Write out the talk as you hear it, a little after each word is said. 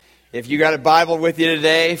If you got a Bible with you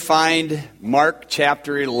today, find Mark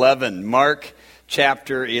chapter 11. Mark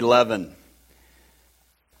chapter 11.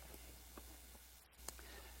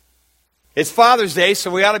 It's Father's Day, so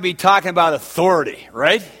we ought to be talking about authority,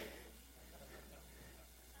 right?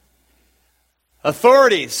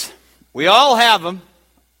 Authorities. We all have them.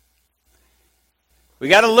 We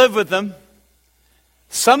got to live with them.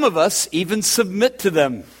 Some of us even submit to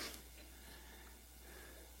them.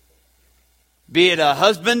 Be it a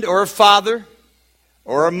husband or a father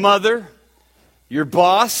or a mother, your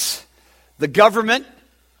boss, the government,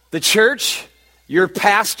 the church, your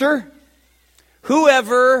pastor,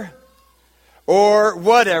 whoever or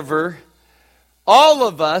whatever, all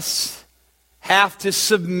of us have to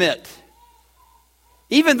submit.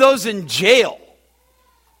 Even those in jail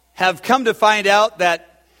have come to find out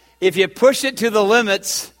that if you push it to the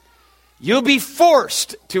limits, you'll be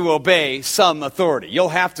forced to obey some authority. You'll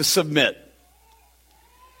have to submit.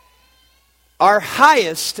 Our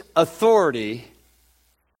highest authority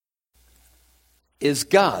is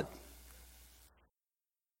God.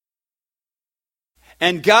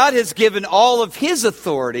 And God has given all of His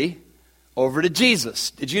authority over to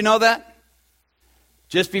Jesus. Did you know that?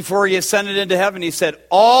 Just before He ascended into heaven, He said,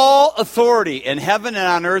 all authority in heaven and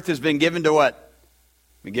on earth has been given to what?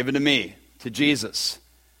 Been given to me, to Jesus.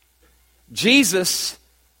 Jesus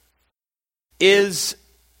is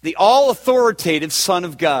the all-authoritative Son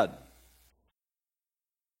of God.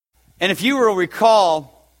 And if you will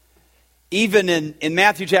recall, even in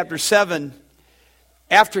Matthew chapter 7,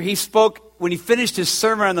 after He spoke, when He finished His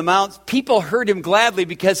Sermon on the Mount, people heard Him gladly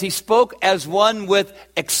because He spoke as one with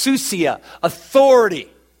exousia, authority,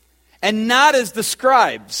 and not as the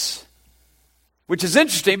scribes, which is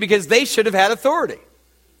interesting because they should have had authority.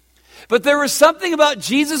 But there was something about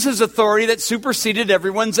Jesus' authority that superseded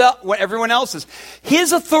everyone else's.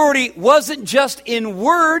 His authority wasn't just in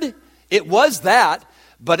word, it was that,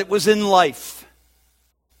 but it was in life.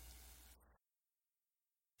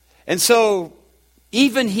 And so,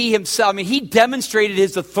 even He Himself, He demonstrated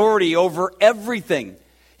His authority over everything.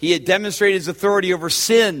 He had demonstrated His authority over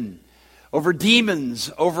sin, over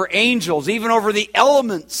demons, over angels, even over the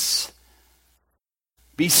elements.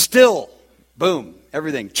 Be still. Boom.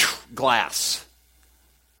 Everything. Glass.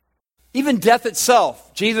 Even death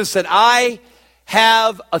itself. Jesus said, I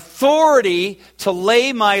have authority to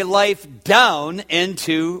lay my life down and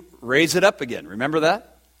to raise it up again. Remember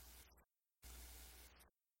that?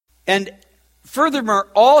 And furthermore,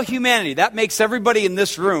 all humanity, that makes everybody in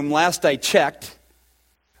this room, last I checked,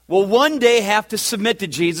 will one day have to submit to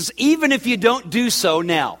Jesus, even if you don't do so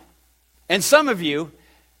now. And some of you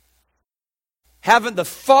haven't the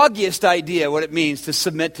foggiest idea what it means to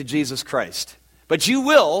submit to Jesus Christ. But you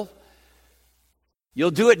will. You'll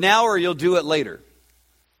do it now or you'll do it later.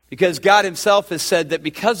 Because God Himself has said that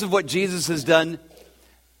because of what Jesus has done,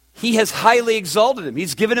 He has highly exalted Him.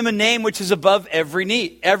 He's given Him a name which is above every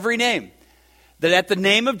name. That at the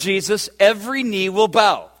name of Jesus, every knee will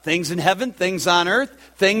bow. Things in heaven, things on earth,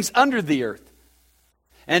 things under the earth.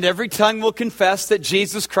 And every tongue will confess that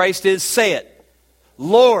Jesus Christ is, say it,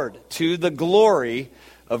 Lord, to the glory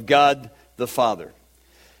of God the Father.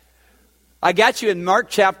 I got you in Mark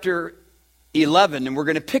chapter 11, and we're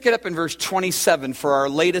going to pick it up in verse 27 for our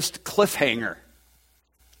latest cliffhanger.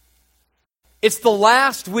 It's the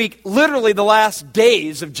last week, literally the last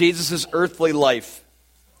days of Jesus' earthly life.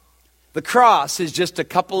 The cross is just a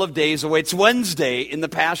couple of days away. It's Wednesday in the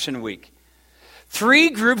Passion Week. 3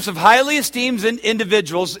 groups of highly esteemed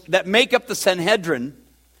individuals that make up the Sanhedrin.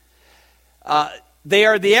 They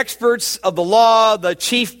are the experts of the law, the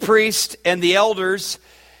chief priest, and the elders.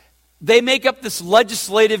 They make up this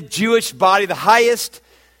legislative Jewish body, the highest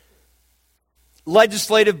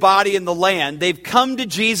legislative body in the land. They've come to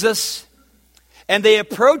Jesus, and they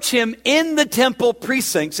approach Him in the temple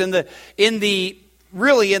precincts, in the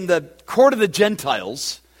court of the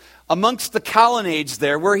Gentiles, amongst the colonnades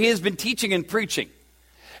there, where He has been teaching and preaching.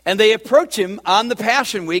 And they approach Him on the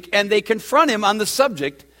Passion Week, and they confront Him on the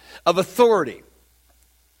subject of authority.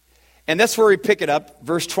 And that's where we pick it up,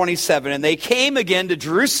 verse 27. And they came again to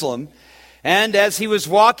Jerusalem, and as He was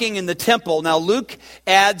walking in the temple, now Luke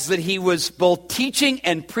adds that He was both teaching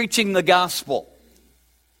and preaching the gospel.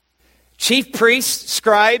 Chief priests,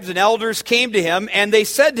 scribes, and elders came to Him, and they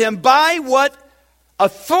said to Him, by what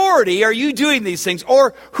authority are you doing these things?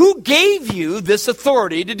 Or who gave you this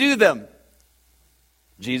authority to do them?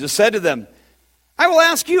 Jesus said to them, I will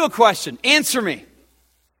ask you a question. Answer me.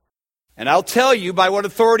 And I'll tell you by what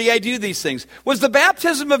authority I do these things. Was the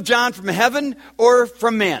baptism of John from heaven or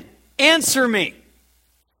from man? Answer me.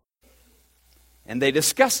 And they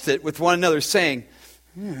discussed it with one another, saying,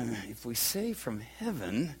 if we say from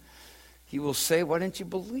heaven, he will say, why didn't you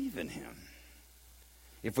believe in him?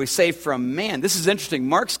 If we say from man, this is interesting.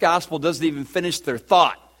 Mark's gospel doesn't even finish their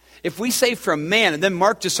thought. If we say from man, and then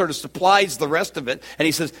Mark just sort of supplies the rest of it, and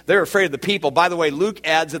he says they're afraid of the people. By the way, Luke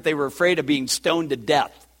adds that they were afraid of being stoned to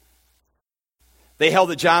death. They held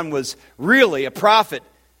that John was really a prophet.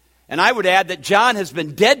 And I would add that John has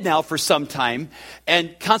been dead now for some time,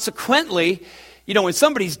 and consequently, when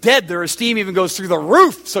somebody's dead, their esteem even goes through the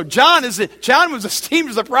roof. So John was esteemed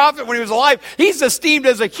as a prophet when he was alive. He's esteemed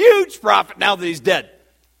as a huge prophet now that he's dead.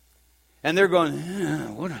 And they're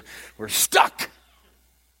going, we're stuck.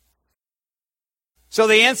 So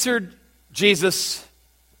they answered Jesus,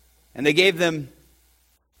 and they gave them,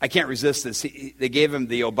 I can't resist this, they gave him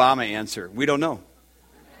the Obama answer. We don't know.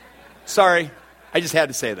 Sorry, I just had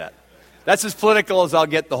to say that. That's as political as I'll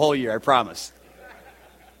get the whole year, I promise.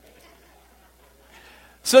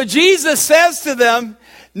 So Jesus says to them,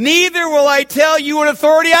 neither will I tell you what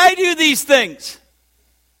authority I do these things.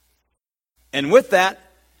 And with that,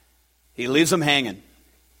 he leaves them hanging.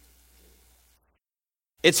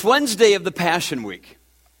 It's Wednesday of the Passion Week.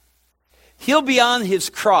 He'll be on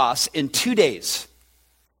his cross in 2 days.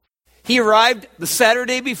 He arrived the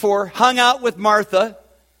Saturday before, hung out with Martha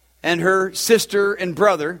and her sister and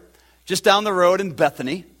brother just down the road in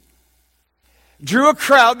Bethany. Drew a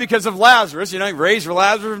crowd because of Lazarus. He raised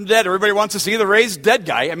Lazarus from the dead. Everybody wants to see the raised dead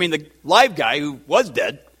guy. The live guy who was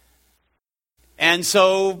dead. And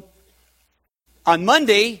so on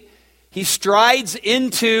Monday, he strides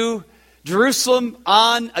into Jerusalem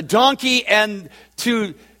on a donkey, and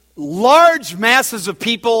to large masses of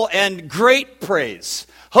people and great praise.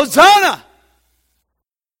 Hosanna!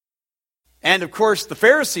 And of course the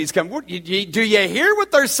Pharisees come, do you hear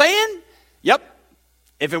what they're saying? Yep.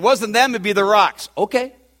 If it wasn't them, it'd be the rocks.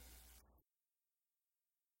 Okay.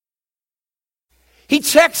 He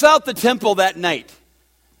checks out the temple that night.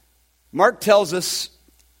 Mark tells us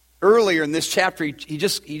earlier in this chapter, he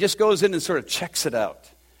just goes in and sort of checks it out.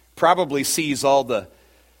 Probably sees all the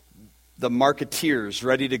marketeers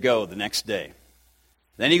ready to go the next day.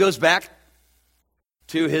 Then he goes back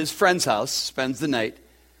to his friend's house, spends the night,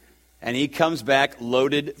 and he comes back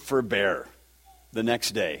loaded for bear the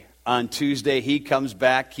next day. On Tuesday, he comes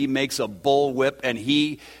back, he makes a bullwhip, and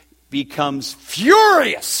he becomes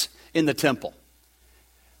furious in the temple.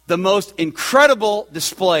 The most incredible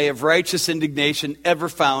display of righteous indignation ever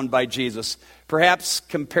found by Jesus. Perhaps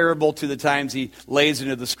comparable to the times he lays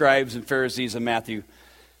into the scribes and Pharisees in Matthew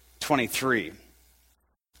 23.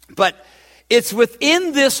 But it's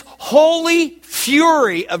within this holy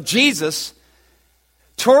fury of Jesus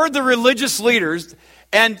toward the religious leaders,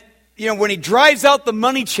 and when he drives out the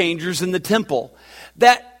money changers in the temple,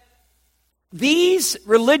 that these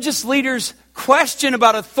religious leaders' question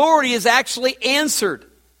about authority is actually answered.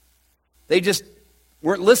 They just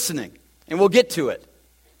weren't listening, and we'll get to it.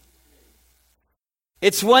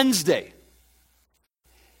 It's Wednesday.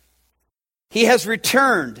 He has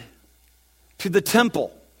returned to the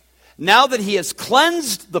temple. Now that he has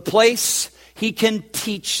cleansed the place, he can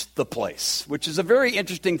teach the place, which is a very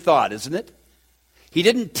interesting thought, isn't it? He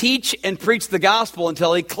didn't teach and preach the gospel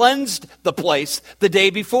until he cleansed the place the day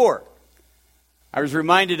before. I was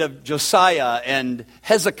reminded of Josiah and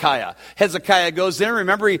Hezekiah. Hezekiah goes in,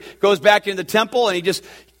 remember, he goes back into the temple and he just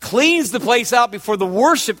cleans the place out before the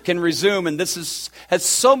worship can resume. And this has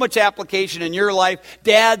so much application in your life.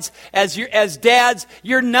 Dads, as dads,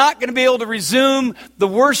 you're not going to be able to resume the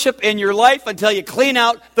worship in your life until you clean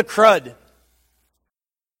out the crud.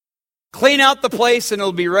 Clean out the place and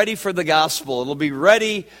it'll be ready for the gospel. It'll be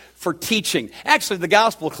ready for teaching. Actually, the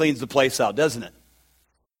gospel cleans the place out, doesn't it?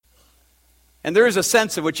 And there is a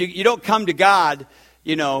sense in which you don't come to God,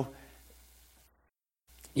 you don't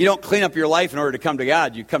clean up your life in order to come to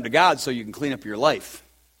God. You come to God so you can clean up your life.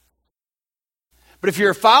 But if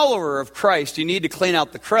you're a follower of Christ, you need to clean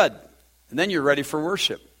out the crud. And then you're ready for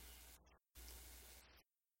worship.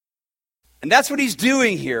 And that's what he's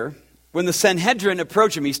doing here when the Sanhedrin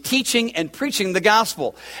approach him. He's teaching and preaching the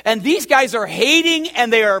gospel. And these guys are hating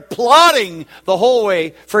and they are plotting the whole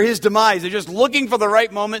way for his demise. They're just looking for the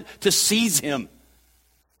right moment to seize him.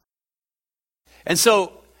 And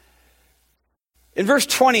so, in verse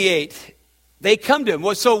 28, they come to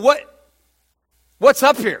him. So what's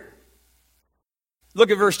up here?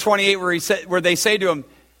 Look at verse 28 where they say to him,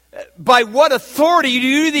 by what authority do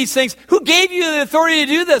you do these things? Who gave you the authority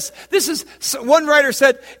to do this? This is, one writer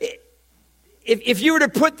said, if you were to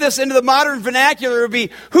put this into the modern vernacular, it would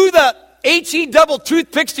be, who the H-E double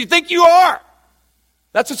toothpicks do you think you are?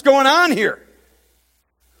 That's what's going on here.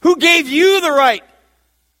 Who gave you the right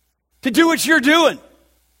to do what you're doing?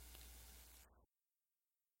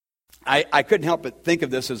 I couldn't help but think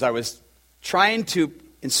of this as I was trying to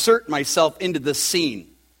insert myself into the scene.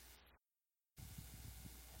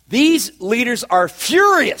 These leaders are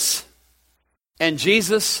furious, and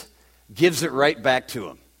Jesus gives it right back to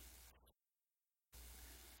them.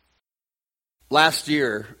 Last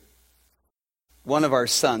year, one of our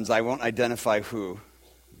sons, I won't identify who,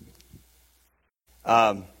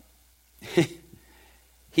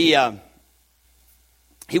 he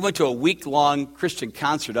went to a week-long Christian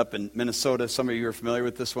concert up in Minnesota. Some of you are familiar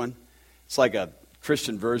with this one. It's like a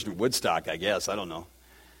Christian version of Woodstock, I guess. I don't know.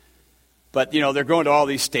 But, they're going to all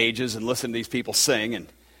these stages and listening to these people sing. And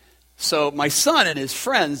so my son and his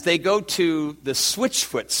friends, they go to the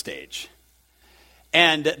Switchfoot stage.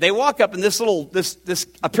 And they walk up, and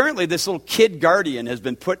apparently this little kid guardian has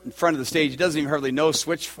been put in front of the stage. He doesn't even hardly know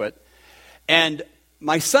Switchfoot. And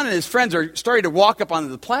my son and his friends are starting to walk up onto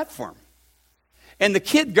the platform. And the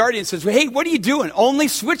kid guardian says, "Hey, what are you doing? Only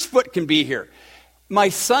Switchfoot can be here." My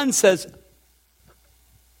son says,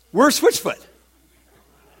 "We're Switchfoot."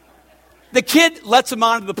 The kid lets him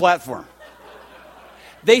onto the platform.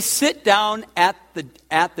 They sit down at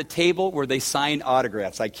the table where they sign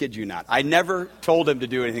autographs. I kid you not. I never told him to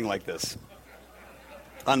do anything like this.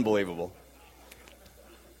 Unbelievable.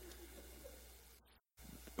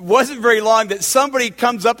 It wasn't very long that somebody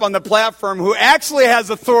comes up on the platform who actually has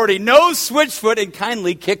authority, knows Switchfoot, and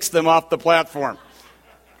kindly kicks them off the platform.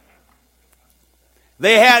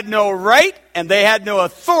 They had no right and they had no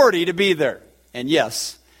authority to be there. And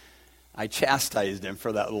yes, I chastised him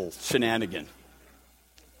for that little shenanigan.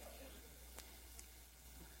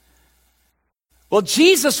 Well,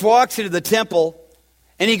 Jesus walks into the temple,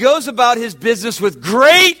 and he goes about his business with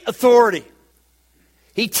great authority.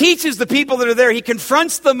 He teaches the people that are there. He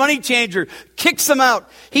confronts the money changer, kicks them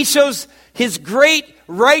out. He shows his great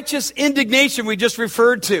righteous indignation we just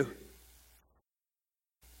referred to.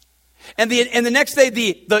 And the next day,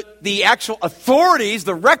 the actual authorities,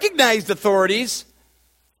 the recognized authorities,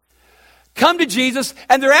 come to Jesus,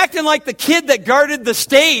 and they're acting like the kid that guarded the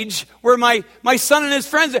stage where my son and his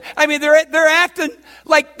friends are. I mean, they're acting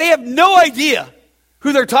like they have no idea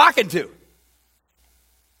who they're talking to.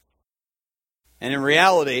 And in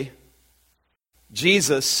reality,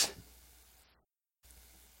 Jesus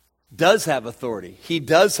does have authority. He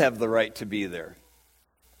does have the right to be there.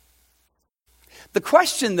 The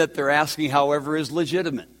question that they're asking, however, is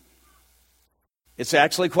legitimate. It's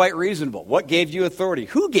actually quite reasonable. What gave you authority?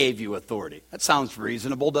 Who gave you authority? That sounds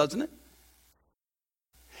reasonable, doesn't it?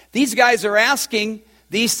 These guys are asking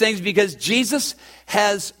these things because Jesus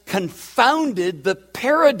has confounded the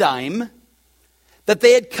paradigm that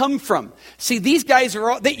they had come from. See, these guys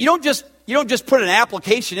are all, you don't just put an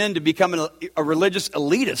application in to become a religious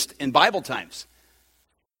elitist in Bible times.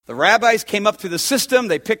 The rabbis came up through the system.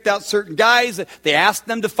 They picked out certain guys. They asked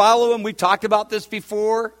them to follow them. We talked about this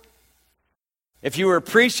before. If you were a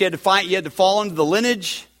priest, you had to fall into the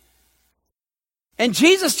lineage. And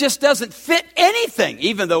Jesus just doesn't fit anything,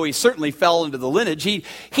 even though he certainly fell into the lineage.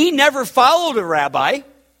 He never followed a rabbi,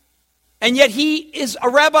 and yet he is a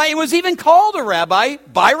rabbi and was even called a rabbi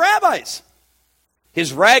by rabbis.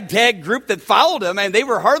 His ragtag group that followed him, and they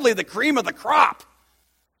were hardly the cream of the crop.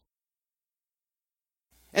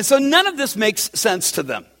 And so none of this makes sense to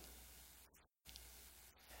them.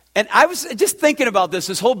 And I was just thinking about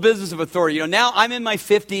this whole business of authority. Now I'm in my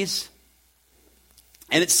 50s,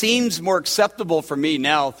 and it seems more acceptable for me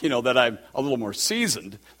now, that I'm a little more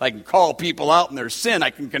seasoned. I can call people out in their sin.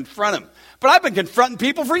 I can confront them. But I've been confronting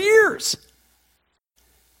people for years.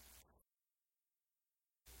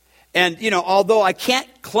 And, although I can't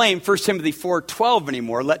claim 1 Timothy 4:12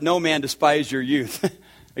 anymore, let no man despise your youth.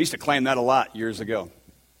 I used to claim that a lot years ago.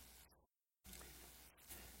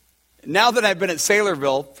 Now that I've been at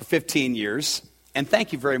Saylorville for 15 years, and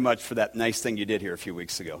thank you very much for that nice thing you did here a few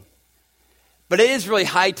weeks ago. But it is really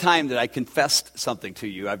high time that I confessed something to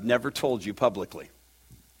you I've never told you publicly.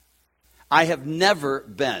 I have never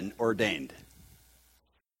been ordained.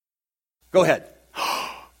 Go ahead.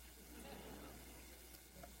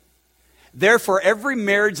 Therefore, every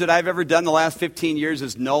marriage that I've ever done the last 15 years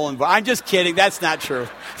is null and void. I'm just kidding. That's not true.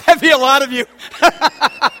 That'd be a lot of you.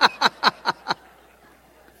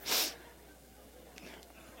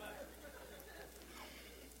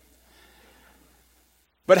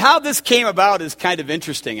 But how this came about is kind of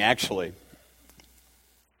interesting, actually.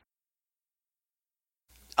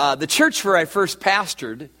 The church where I first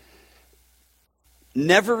pastored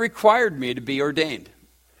never required me to be ordained.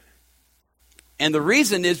 And the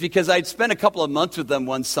reason is because I'd spent a couple of months with them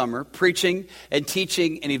one summer, preaching and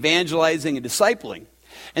teaching and evangelizing and discipling.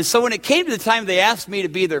 And so when it came to the time they asked me to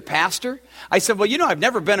be their pastor, I said, well, I've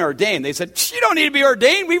never been ordained. They said, you don't need to be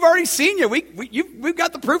ordained. We've already seen you. We've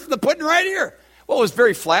got the proof of the pudding right here. Well, it was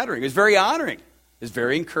very flattering. It was very honoring. It was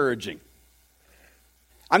very encouraging.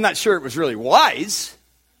 I'm not sure it was really wise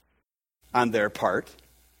on their part,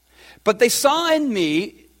 but they saw in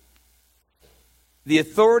me the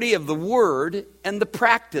authority of the word and the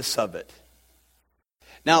practice of it.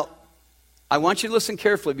 Now, I want you to listen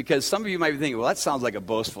carefully because some of you might be thinking, well, that sounds like a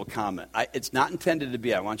boastful comment. It's not intended to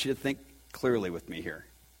be. I want you to think clearly with me here.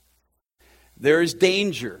 There is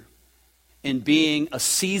danger in being a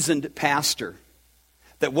seasoned pastor,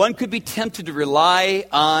 that one could be tempted to rely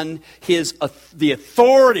on the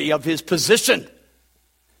authority of his position,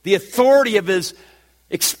 the authority of his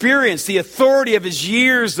experience, the authority of his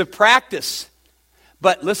years of practice.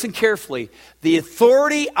 But listen carefully. The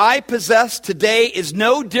authority I possess today is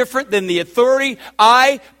no different than the authority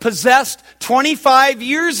I possessed 25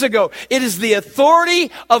 years ago. It is the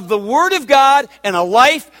authority of the Word of God and a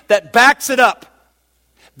life that backs it up.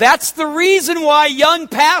 That's the reason why young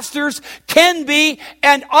pastors can be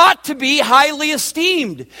and ought to be highly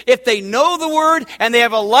esteemed. If they know the Word and they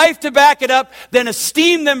have a life to back it up, then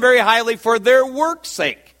esteem them very highly for their work's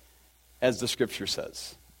sake, as the Scripture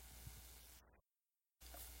says.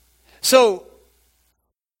 So,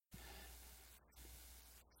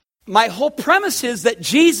 my whole premise is that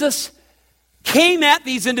Jesus came at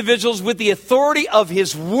these individuals with the authority of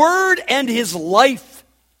His Word and His life.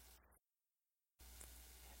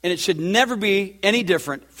 And it should never be any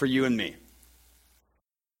different for you and me.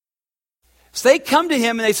 So they come to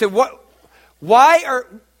Him and they say, where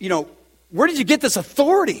did you get this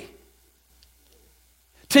authority?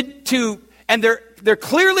 And they're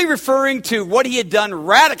clearly referring to what He had done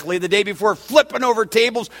radically the day before, flipping over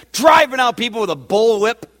tables, driving out people with a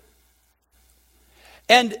bullwhip.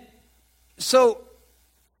 And so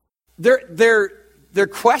they're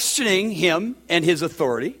questioning Him and His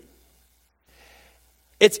authority.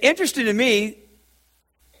 It's interesting to me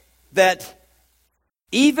that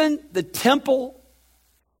even the temple,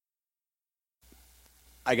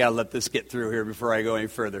 I got to let this get through here before I go any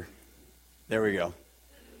further. There we go.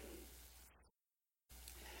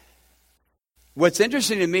 What's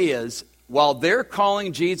interesting to me is, while they're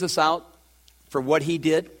calling Jesus out for what He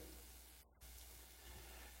did,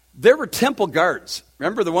 there were temple guards.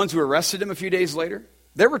 Remember the ones who arrested Him a few days later?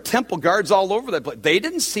 There were temple guards all over that place. They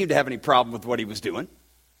didn't seem to have any problem with what He was doing.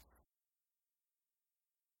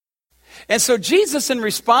 And so Jesus, in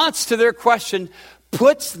response to their question,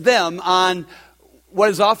 puts them on what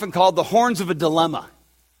is often called the horns of a dilemma.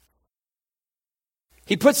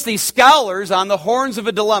 He puts these scholars on the horns of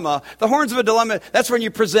a dilemma. The horns of a dilemma, that's when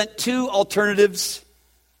you present two alternatives.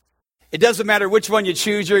 It doesn't matter which one you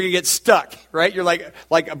choose, you're going to get stuck, right? You're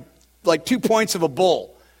like 2 points of a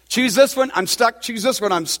bull. Choose this one, I'm stuck. Choose this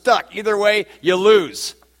one, I'm stuck. Either way, you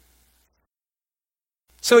lose.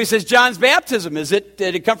 So he says, John's baptism, did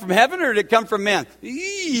it come from heaven or did it come from man?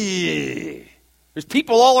 Eee. There's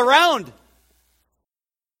people all around.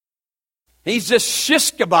 He's just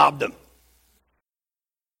shish kebabbed them.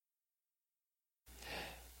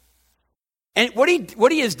 And what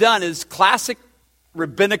he has done is classic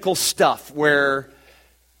rabbinical stuff where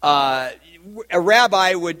a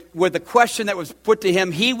rabbi with a question that was put to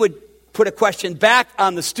him, he would put a question back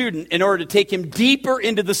on the student in order to take him deeper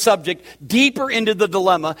into the subject, deeper into the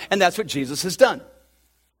dilemma, and that's what Jesus has done.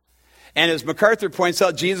 And as MacArthur points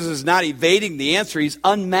out, Jesus is not evading the answer, He's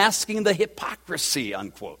unmasking the hypocrisy,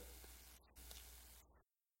 unquote.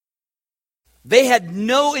 They had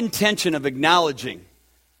no intention of acknowledging,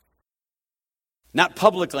 not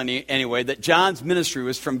publicly anyway, that John's ministry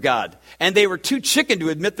was from God. And they were too chicken to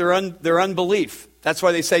admit their unbelief. That's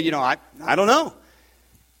why they say, I don't know.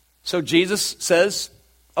 So Jesus says,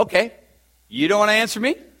 okay, you don't want to answer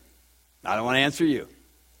me? I don't want to answer you.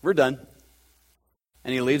 We're done.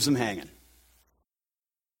 And He leaves them hanging.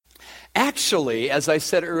 Actually, as I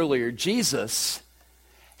said earlier, Jesus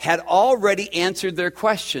had already answered their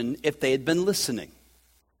question if they had been listening.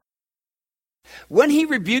 When He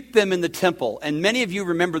rebuked them in the temple, and many of you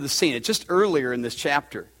remember the scene, it's just earlier in this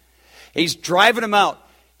chapter. He's driving them out.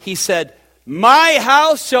 He said, my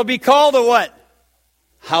house shall be called a what?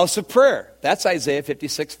 House of prayer. That's Isaiah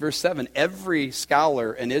 56, verse 7. Every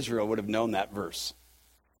scholar in Israel would have known that verse.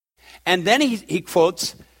 And then he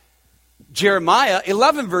quotes Jeremiah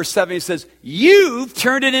 11, verse 7. He says, you've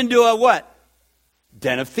turned it into a what?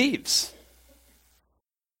 Den of thieves.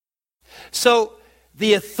 So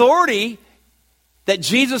the authority that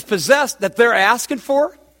Jesus possessed, that they're asking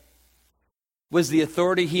for, was the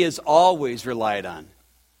authority He has always relied on.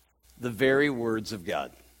 The very words of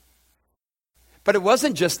God. But it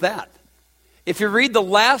wasn't just that. If you read the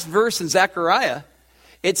last verse in Zechariah,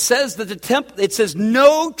 it says that it says,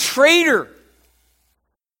 no traitor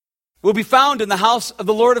will be found in the house of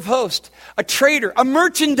the Lord of hosts. A traitor, a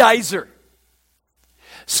merchandiser.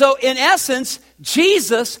 So in essence,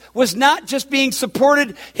 Jesus was not just being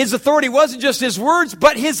supported, his authority wasn't just his words,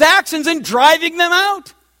 but his actions in driving them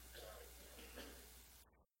out.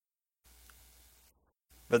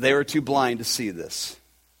 But they were too blind to see this.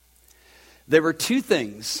 There were two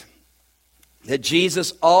things that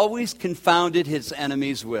Jesus always confounded his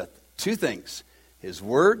enemies with. Two things: his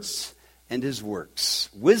words and his works.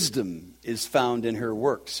 Wisdom is found in her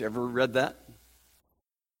works. You ever read that?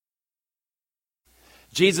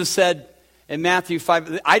 Jesus said in Matthew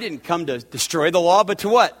 5, I didn't come to destroy the law, but to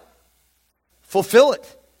what? Fulfill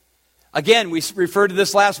it. Again, we referred to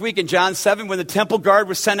this last week in John 7 when the temple guard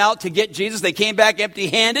was sent out to get Jesus. They came back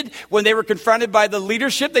empty-handed. When they were confronted by the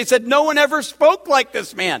leadership, they said, no one ever spoke like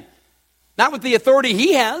this man. Not with the authority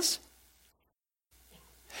he has.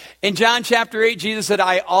 In John chapter 8, Jesus said,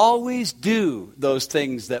 I always do those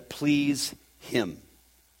things that please him.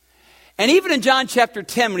 And even in John chapter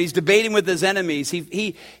 10, when he's debating with his enemies,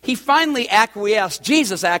 he finally acquiesced.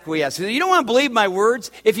 Jesus acquiesced. He said, you don't want to believe my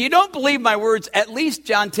words? If you don't believe my words, at least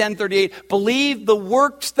John 10:38, believe the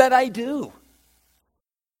works that I do.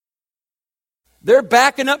 They're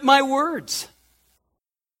backing up my words.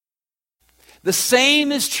 The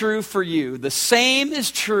same is true for you. The same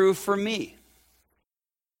is true for me.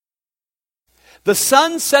 The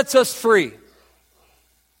Son sets us free.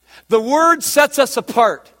 The Word sets us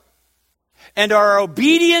apart. And our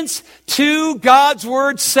obedience to God's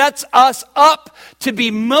Word sets us up to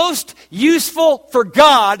be most useful for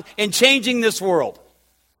God in changing this world.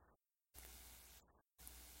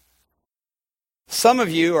 Some of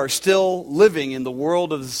you are still living in the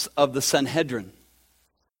world of the Sanhedrin.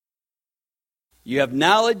 You have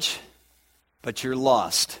knowledge, but you're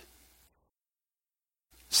lost.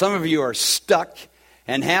 Some of you are stuck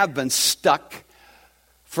and have been stuck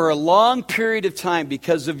for a long period of time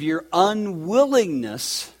because of your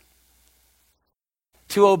unwillingness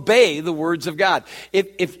to obey the words of God.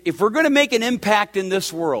 If we're going to make an impact in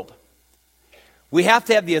this world, we have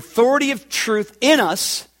to have the authority of truth in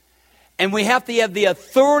us, and we have to have the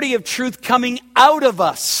authority of truth coming out of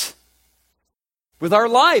us with our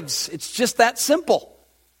lives. It's just that simple.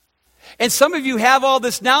 And some of you have all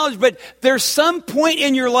this knowledge, but there's some point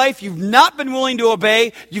in your life you've not been willing to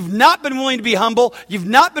obey, you've not been willing to be humble, you've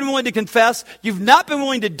not been willing to confess, you've not been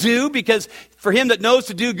willing to do, because for him that knows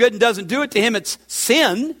to do good and doesn't do it, to him it's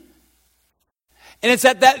sin. And it's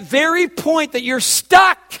at that very point that you're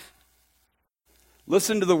stuck.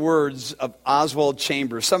 Listen to the words of Oswald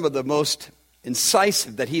Chambers, some of the most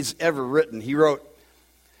incisive that he's ever written. He wrote,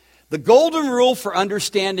 the golden rule for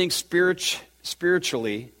understanding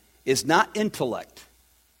spiritually is not intellect,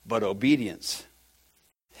 but obedience.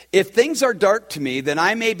 If things are dark to me, then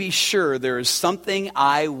I may be sure there is something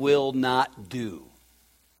I will not do.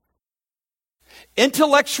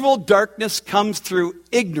 Intellectual darkness comes through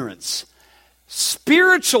ignorance.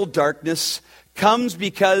 Spiritual darkness comes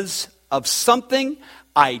because of something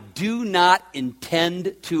I do not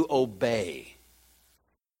intend to obey.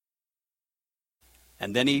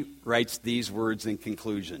 And then he writes these words in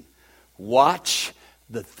conclusion. Watch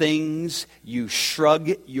the things you shrug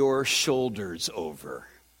your shoulders over,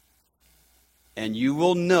 and you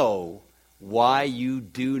will know why you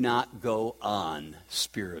do not go on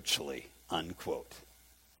spiritually, unquote.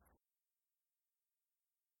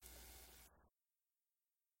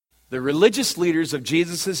 The religious leaders of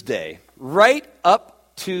Jesus' day, right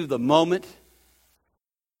up to the moment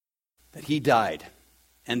that he died,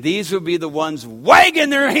 and these would be the ones wagging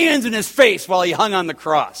their hands in his face while he hung on the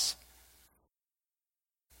cross,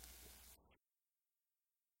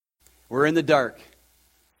 were in the dark,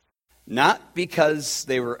 not because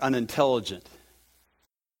they were unintelligent,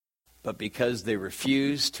 but because they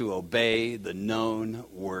refused to obey the known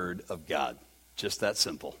word of God. Just that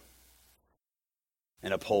simple.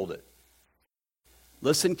 And uphold it.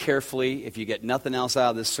 Listen carefully. If you get nothing else out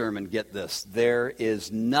of this sermon, get this. There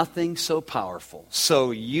is nothing so powerful,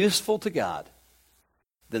 so useful to God,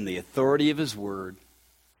 than the authority of his word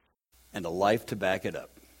and a life to back it up.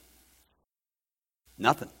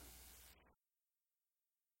 Nothing.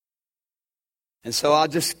 And so I'll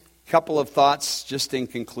just, a couple of thoughts just in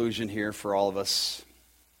conclusion here for all of us.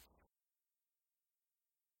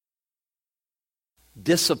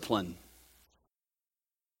 Discipline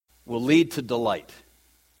will lead to delight.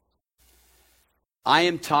 I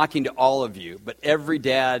am talking to all of you, but every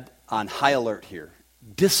dad on high alert here.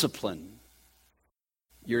 Discipline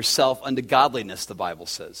yourself unto godliness, the Bible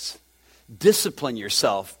says. discipline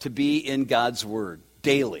yourself to be in God's Word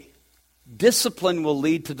daily. Discipline will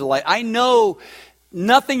lead to delight. I know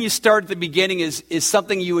nothing you start at the beginning is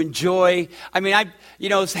something you enjoy. I mean,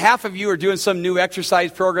 half of you are doing some new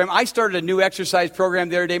exercise program. I started a new exercise program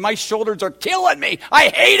the other day. My shoulders are killing me. I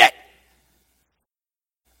hate it.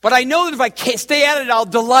 But I know that if I stay at it, I'll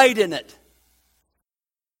delight in it.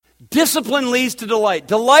 Discipline leads to delight.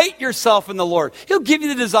 Delight yourself in the Lord. He'll give you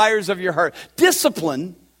the desires of your heart.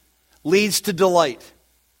 Discipline leads to delight.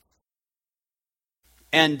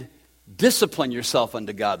 And discipline yourself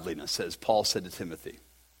unto godliness, as Paul said to Timothy.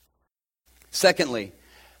 Secondly,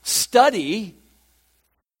 study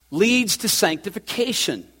leads to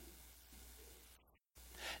sanctification.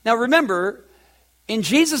 Now remember, in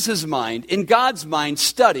Jesus' mind, in God's mind,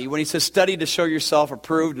 study, when he says study to show yourself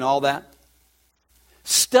approved and all that,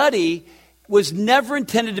 study was never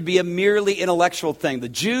intended to be a merely intellectual thing. The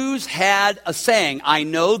Jews had a saying, I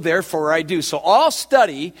know, therefore I do. So all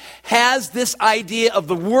study has this idea of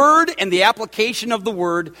the Word and the application of the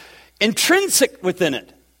Word intrinsic within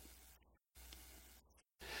it.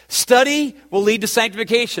 Study will lead to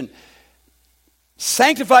sanctification.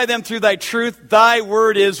 Sanctify them through thy truth. Thy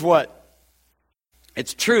word is what?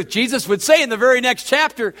 It's truth. Jesus would say in the very next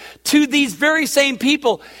chapter to these very same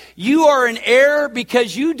people, you are in error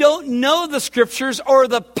because you don't know the Scriptures or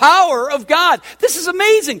the power of God. This is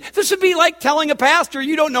amazing. This would be like telling a pastor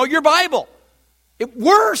you don't know your Bible.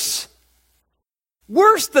 Worse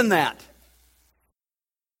than that.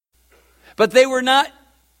 But they were not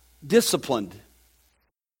disciplined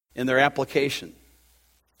in their application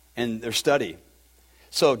and their study.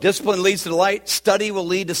 So discipline leads to delight. Study will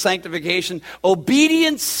lead to sanctification.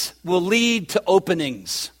 Obedience will lead to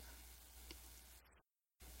openings.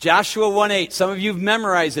 Joshua 1:8. Some of you have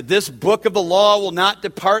memorized it. This book of the law will not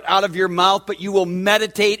depart out of your mouth, but you will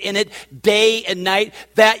meditate in it day and night,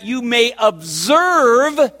 that you may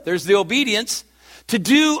observe, there's the obedience, to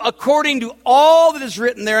do according to all that is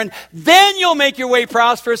written therein. Then you'll make your way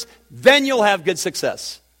prosperous. Then you'll have good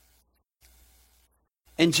success.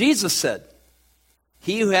 And Jesus said,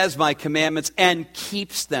 he who has my commandments and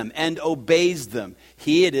keeps them and obeys them,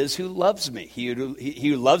 he it is who loves me. He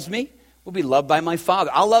who loves me will be loved by my Father.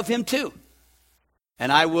 I'll love him too.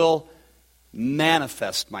 And I will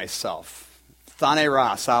manifest myself.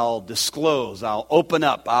 Thaneros, I'll disclose, I'll open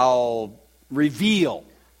up, I'll reveal,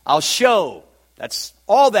 I'll show.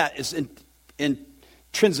 All that is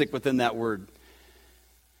intrinsic within that word.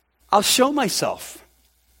 I'll show myself.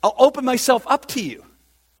 I'll open myself up to you.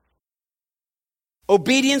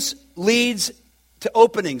 Obedience leads to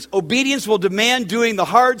openings. Obedience will demand doing the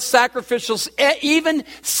hard, sacrificial, even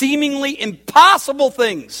seemingly impossible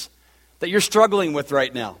things that you're struggling with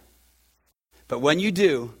right now. But when you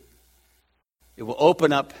do, it will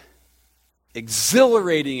open up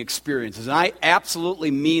exhilarating experiences. And I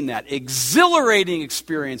absolutely mean that. Exhilarating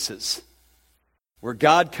experiences where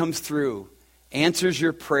God comes through, answers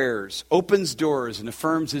your prayers, opens doors, and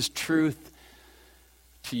affirms his truth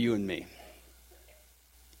to you and me.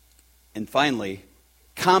 And finally,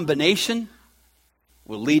 combination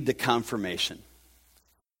will lead to confirmation.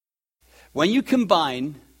 When you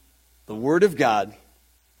combine the Word of God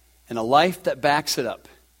and a life that backs it up,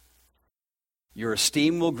 your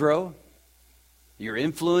esteem will grow, your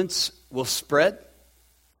influence will spread,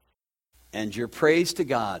 and your praise to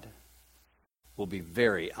God will be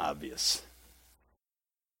very obvious.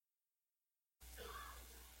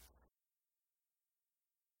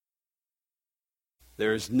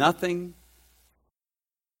 There is nothing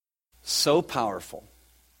so powerful,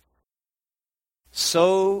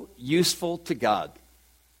 so useful to God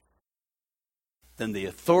than the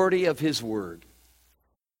authority of his word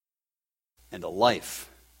and a life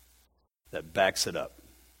that backs it up.